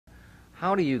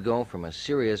How do you go from a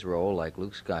serious role like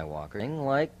Luke Skywalker thing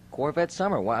like Corvette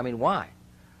Summer? Why? I mean, why?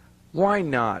 Why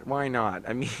not? Why not?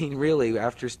 I mean, really,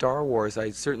 after Star Wars,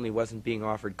 I certainly wasn't being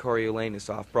offered Coriolanus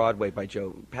off-Broadway by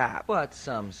Joe Papp. But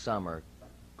some summer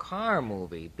car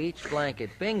movie, Beach Blanket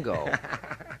Bingo.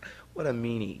 What a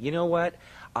meanie. You know what?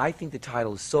 I think the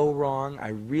title is so wrong. I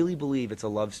really believe it's a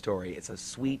love story. It's a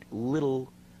sweet,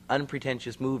 little,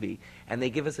 unpretentious movie. And they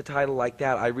give us a title like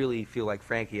that, I really feel like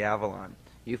Frankie Avalon.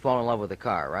 You fall in love with the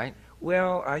car, right?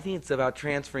 Well, I think it's about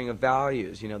transferring of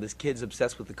values. You know, this kid's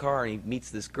obsessed with the car, and he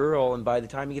meets this girl, and by the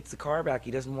time he gets the car back,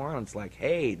 he doesn't want it. It's like,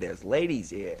 hey, there's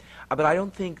ladies here. But I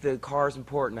don't think the car's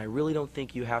important. I really don't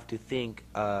think you have to think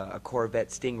a Corvette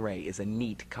Stingray is a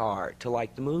neat car to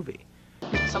like the movie.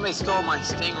 Somebody stole my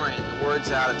Stingray, and the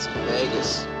word's out it's in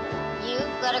Vegas. You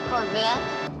got a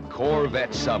Corvette?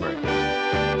 Corvette Summer.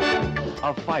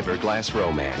 A fiberglass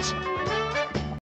romance.